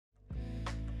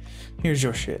Here's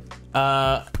your shit.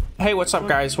 Hey, what's up,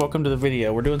 guys? Welcome to the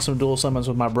video. We're doing some dual summons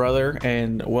with my brother,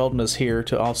 and Weldon is here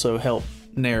to also help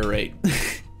narrate.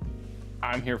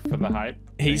 I'm here for the hype.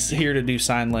 He's here to do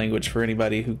sign language for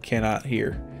anybody who cannot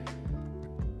hear.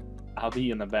 I'll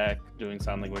be in the back doing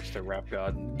sign language to Rap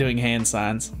God. Doing hand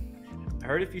signs. I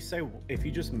heard if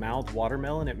you just mouth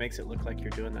watermelon, it makes it look like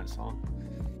you're doing that song.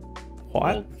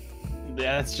 What? Well,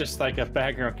 yeah, that's just like a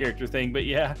background character thing, but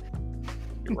yeah,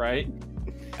 you're right.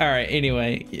 All right.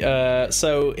 Anyway,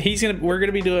 so we're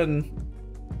gonna be doing,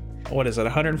 what is it,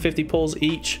 150 pulls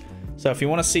each. So if you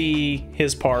want to see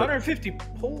his part, 150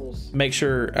 pulls. make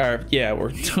sure. Yeah,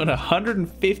 we're doing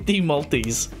 150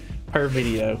 multis per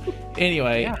video.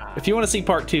 Anyway, Yeah. if you want to see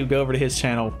part 2, go over to his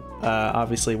channel.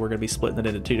 Obviously, we're gonna be splitting it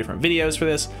into 2 different videos for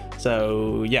this.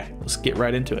 So yeah, let's get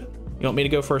right into it. You want me to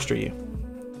go first or you?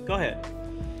 Go ahead.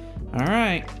 All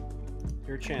right.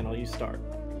 Your channel, you start.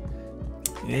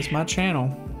 It is my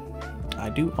channel. I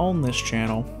do own this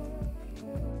channel.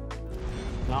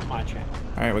 Not my channel.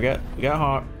 All right, we got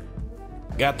Hawk.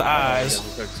 Got the eyes. I'm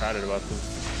so excited about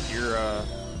this. You're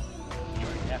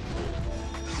yeah.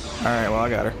 All right, well, I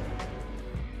got her.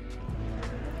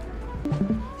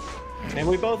 And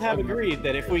we both have agreed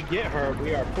that if we get her,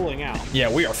 we are pulling out.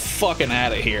 Yeah, we are fucking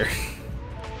out of here.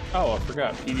 Oh, I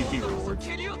forgot PvP rewards.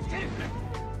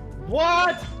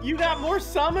 What? You got more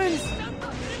summons?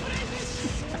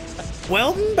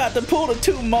 Weldon about to pull the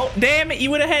 2 damn it,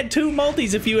 you would have had 2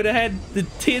 multis if you would have had the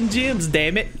 10 gems,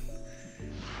 damn it.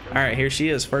 All right, here she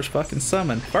is. First fucking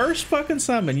summon. First fucking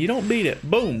summon. You don't beat it.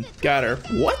 Boom. Got her.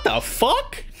 What the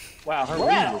fuck? Wow, her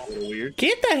wings look a little weird.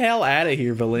 Get the hell out of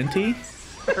here, Valenti.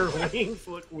 Her wings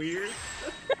look weird.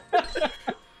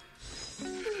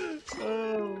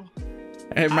 Oh.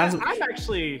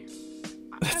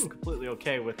 I'm completely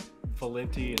okay with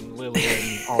Valenti and Lily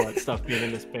and all that stuff being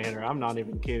in this banner. I'm not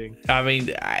even kidding. I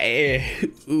mean,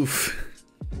 oof.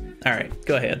 All right,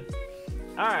 go ahead.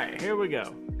 All right, here we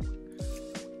go.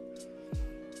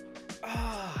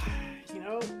 You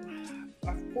know,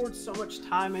 I've poured so much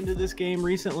time into this game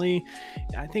recently.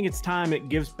 I think it's time it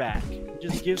gives back. It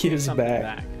just gives me something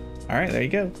back. All right, there you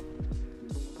go.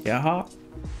 Yeah, Hawk.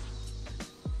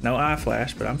 No eye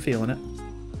flash, but I'm feeling it.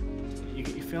 You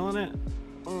feeling it?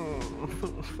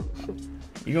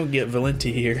 You're gonna get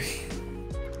Valenti here.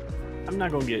 I'm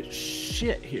not gonna get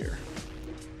shit here.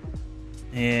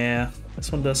 Yeah,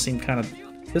 this one does seem kind of.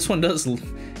 This one does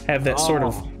have that sort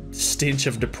of stench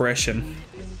of depression.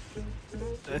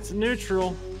 That's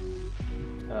neutral.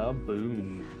 Oh,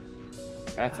 boom.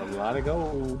 That's a lot of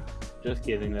gold. Just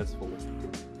kidding, that's full.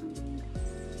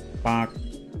 Bonk.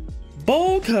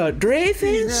 Bowl cut,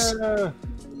 Dreyfus. Yeah.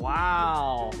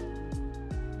 Wow.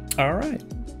 All right,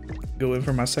 go in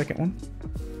for my second one.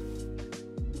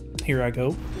 Here I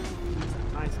go.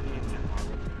 Nice game.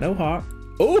 No Hawk.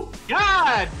 Oh!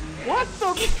 God! What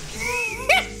the?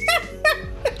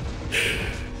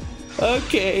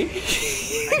 Okay.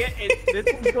 This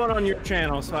is going on your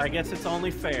channel, so I guess it's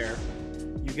only fair.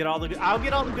 You get all the. I'll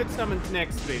get all the good summons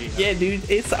next video. Yeah, dude,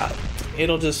 it's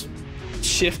it'll just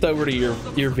shift over to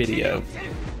your video.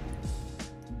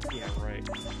 Yeah, right.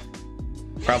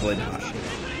 Probably not.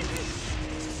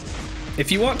 If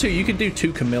you want to, you can do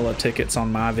 2 Camilla tickets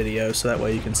on my video, so that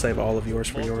way you can save all of yours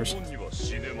for yours.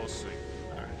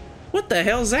 What the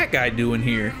hell is that guy doing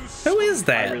here? Who is I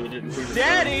that? really didn't see this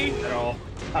Daddy! at all.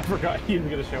 I forgot he was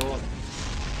gonna show up.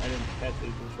 I didn't catch that he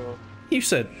was gonna show up. You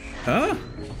said, huh?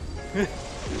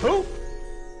 Who?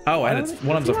 Oh, and it's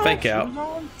one of them's a fake out.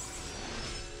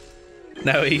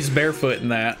 No, he's barefoot in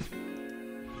that.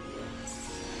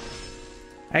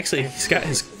 Actually, he's got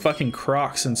his fucking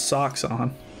Crocs and socks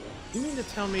on. You mean to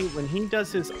tell me when he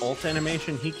does his ult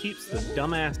animation, he keeps the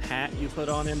dumbass hat you put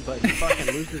on him, but he fucking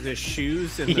loses his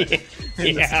shoes in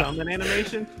the summon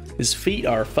animation? His feet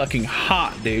are fucking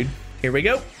hot, dude. Here we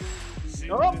go.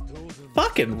 Oh.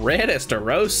 Fucking red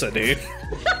Estarossa, dude.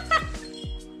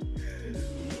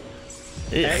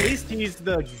 At least he's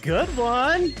the good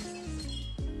one.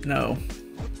 No.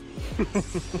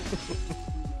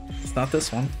 It's not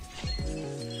this one.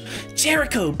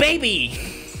 Jericho, baby!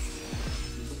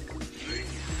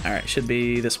 Alright, should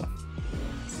be this one.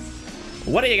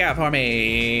 What do you got for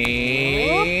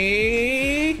me?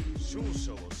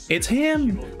 It's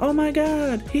him! Oh my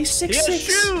god, he's 6'6". He has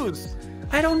shoes!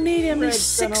 I don't need him, he's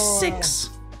 6'6".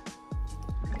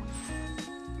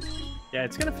 Yeah,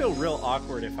 it's gonna feel real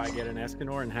awkward if I get an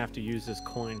Escanor and have to use this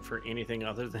coin for anything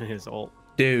other than his ult.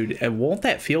 Dude, won't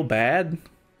that feel bad?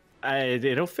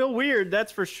 It'll feel weird,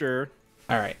 that's for sure.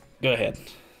 Alright, go ahead.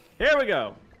 Here we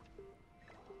go.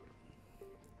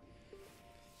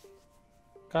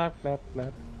 Clap, clap,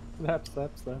 clap. Slap,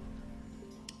 slap, slap.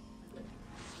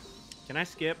 Can I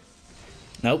skip?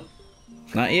 Nope.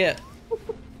 Not yet.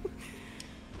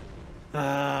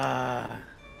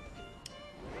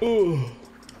 Ooh.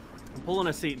 I'm pulling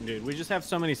a seat, dude. We just have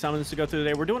so many summons to go through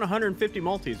today. We're doing 150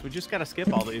 multis. We just gotta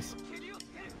skip all these.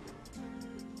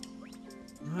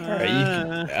 All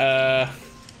right,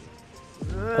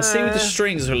 let's see what the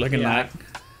strings are looking like.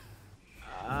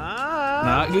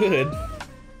 Not good.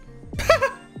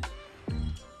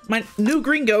 My new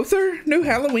Green Gother? New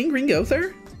Halloween Green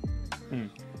Gother?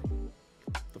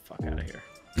 Get the fuck out of here.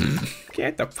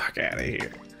 Get the fuck out of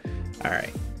here. All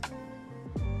right.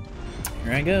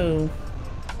 Here I go.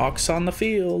 Hawks on the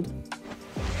field.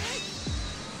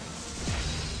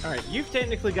 All right, you've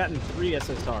technically gotten 3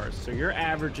 SSRs, so you're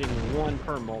averaging 1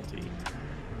 per multi.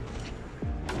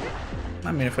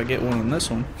 I mean, if I get one on this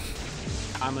one.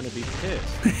 I'm gonna be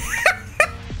pissed.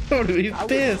 I'm gonna be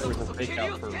pissed. There was a fake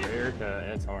out for rare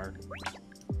to SR.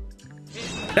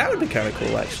 That would be kind of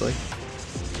cool, actually.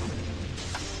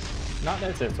 Not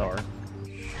SSR.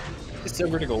 Just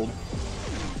silver to gold.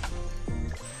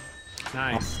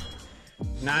 Nice.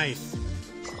 Nice.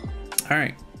 All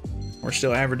right. We're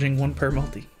still averaging 1 per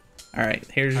multi. All right,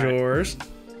 here's yours.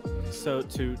 So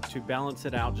to balance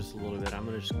it out just a little bit, I'm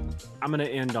gonna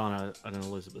end on an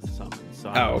Elizabeth summon. So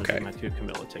I'm gonna do my 2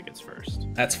 Camilla tickets first.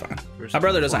 That's fine. My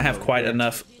brother doesn't have quite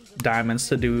enough diamonds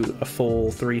to do a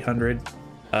full 300,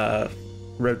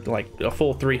 like a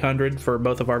full 300 for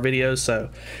both of our videos, so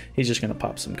he's just gonna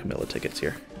pop some Camilla tickets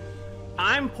here.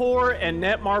 I'm poor and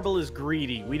Netmarble is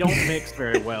greedy. We don't mix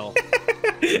very well.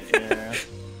 Yeah.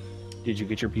 Did you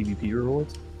get your PvP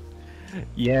rewards?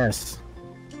 Yes.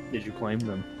 Did you claim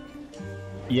them?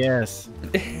 Yes.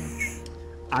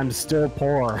 I'm still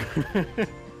poor. Hey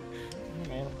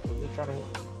man, we're just trying to...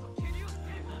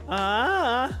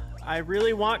 I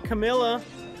really want Camilla.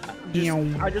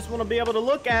 I just want to be able to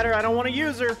look at her. I don't want to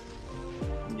use her.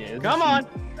 Yeah, come on.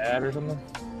 Bad or something?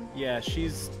 Yeah,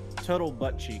 she's total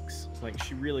butt cheeks. Like,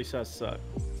 she really does suck.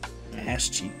 Ass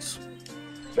cheeks.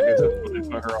 Free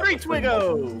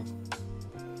Twiggo!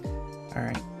 All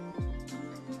right.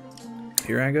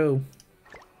 Here I go.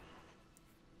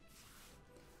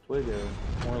 Twiggo.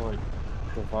 More like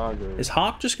Travago. Is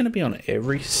Hawk just gonna be on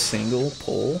every single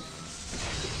pull?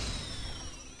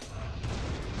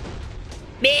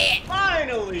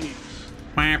 Finally!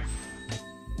 A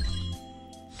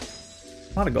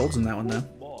lot of golds in that one though.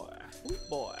 Boy.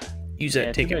 Boy. Use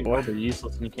that ticket, boy. They're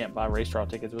useless and you can't buy race draw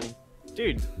tickets with them.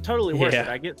 Dude, totally worth Yeah. it.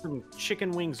 I get some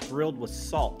chicken wings grilled with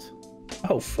salt.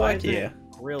 Oh Why fuck is it yeah.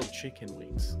 grilled chicken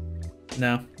wings.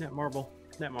 No. Netmarble.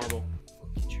 Netmarble.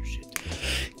 Get your shit together.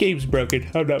 Game's broken.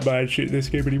 I'm not buying shit in this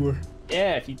game anymore.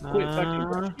 Yeah, if you quit fucking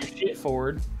pushing your shit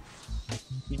forward,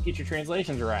 you'd get your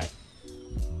translations right.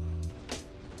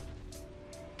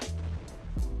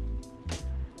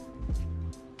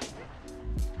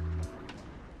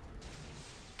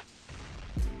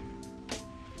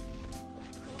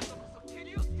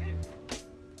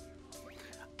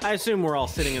 I assume we're all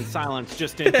sitting in silence,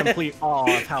 just in complete awe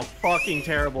of how fucking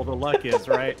terrible the luck is,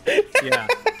 right? Yeah.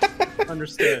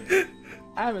 Understood.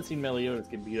 I haven't seen Meliodas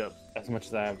get beat up as much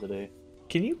as I have today.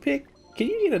 Can you get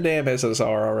a damn SSR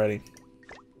already?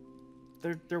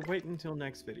 They're waiting until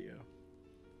next video.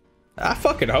 I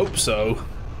fucking hope so.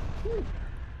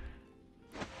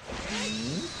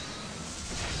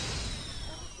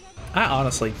 I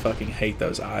honestly fucking hate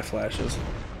those eye flashes.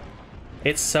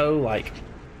 It's so like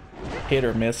hit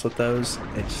or miss with those.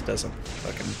 It just doesn't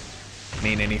fucking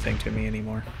mean anything to me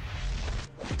anymore.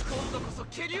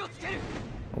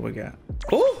 What we got?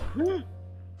 Oh! Did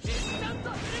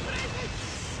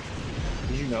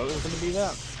you know it was gonna be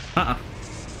that? Uh-uh.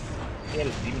 He had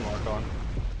his demon mark on.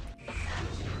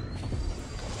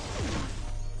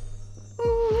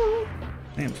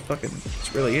 Damn,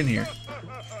 it's really in here.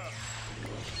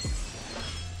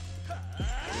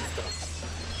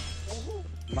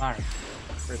 Mine.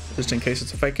 Just in case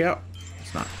it's a fake out.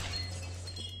 It's not.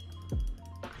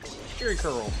 Jerry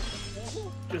Curl.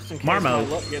 Just in case Marmo. my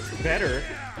luck gets better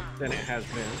than it has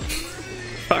been.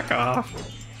 Fuck off.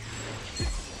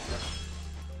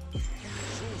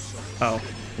 Oh,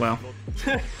 well.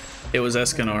 It was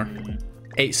Escanor.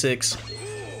 8-6.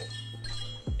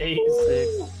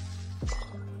 8-6.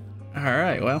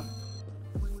 Alright, well.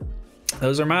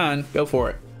 Those are mine. Go for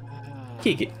it.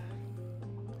 Kick it.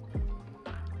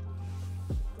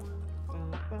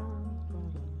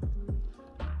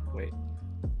 Wait.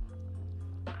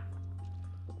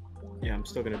 Yeah, I'm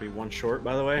still gonna be one short,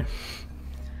 by the way.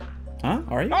 Huh?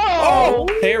 Are you? Oh!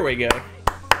 There we go.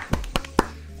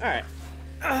 Alright.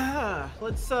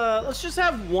 Let's just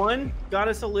have one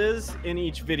Goddess Eliz in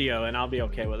each video, and I'll be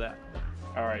okay with that.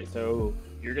 Alright, so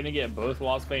You're gonna get both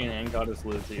Lost Bane and Goddess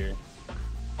Liz here.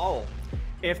 Oh,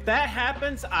 if that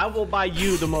happens, I will buy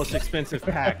you the most expensive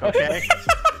pack. Okay.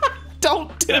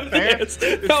 Don't do fair? this.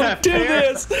 Is Don't that do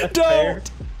fair? this.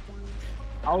 Don't.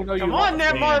 Oh no! Come on,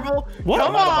 Netmarble. What?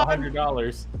 Come I'm out on. of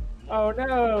 $100. Oh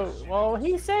no! Well,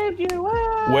 he saved you.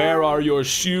 Where are your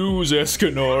shoes,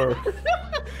 Escanor?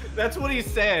 That's what he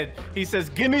said. He says,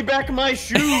 "Give me back my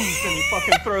shoes," and he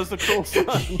fucking throws the cruel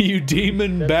sun. You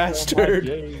demon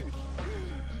bastard.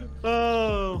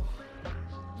 Oh.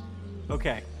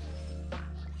 Okay.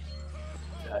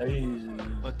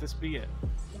 Let this be it.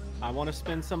 I want to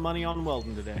spend some money on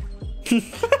Weldon today.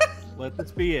 Let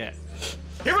this be it.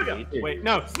 Here we go. Wait,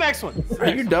 no, it's the next one. Are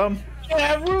you dumb?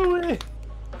 Yeah, ruin it.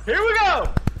 Here we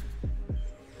go.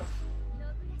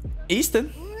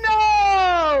 Easton.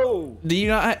 No. Do you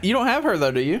not? You don't have her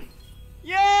though, do you?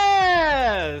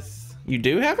 Yes. You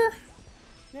do have her?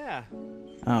 Yeah.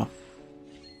 Oh.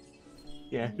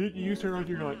 Yeah. Did you use her on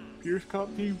your like Pierce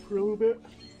Cop team for a little bit?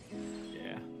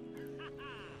 Yeah.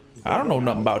 I don't know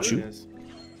nothing about you.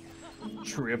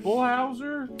 Triple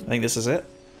Hauser? I think this is it.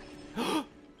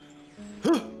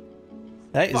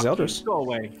 That is Eldris. Go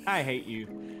away. I hate you.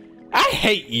 I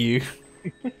hate you.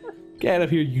 Get out of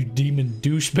here, you demon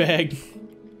douchebag.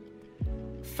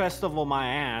 Festival my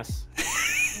ass.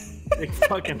 Big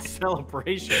fucking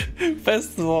celebration.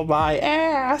 Festival my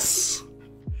ass.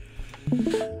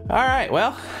 Alright,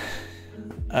 well.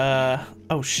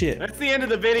 Oh shit. That's the end of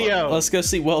the video. Let's go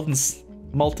see Weldon's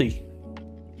multi.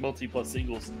 Multi plus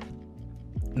singles.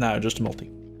 No, just a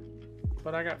multi.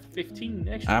 But I got 15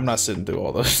 extra. I'm not sitting through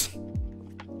all those.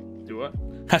 Do what?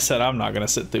 I said I'm not gonna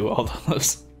sit through all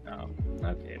those. Oh,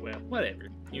 okay, well, whatever.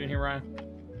 You in here, Ryan?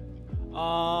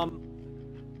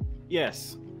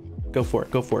 Yes. Go for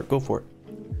it, go for it, go for it.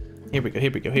 Here we go,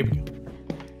 here we go, here we go.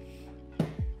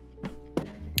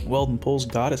 Weldon pulls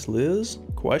Goddess Liz?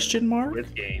 Question mark?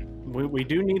 With game. We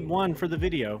do need one for the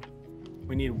video.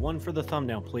 We need one for the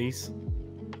thumbnail, please.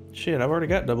 Shit, I've already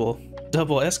got double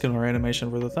Escanor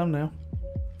animation for the thumbnail.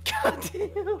 God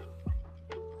damn.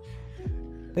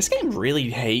 This game really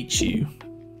hates you.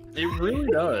 It really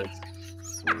does.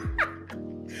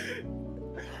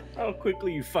 How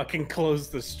quickly you fucking close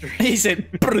the stream. He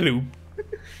said, "Bloop."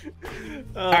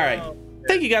 All right.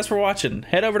 Thank you guys for watching.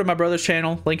 Head over to my brother's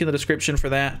channel. Link in the description for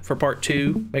that, for part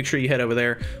 2. Make sure you head over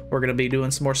there. We're going to be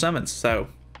doing some more summons. So,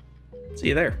 see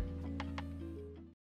you there.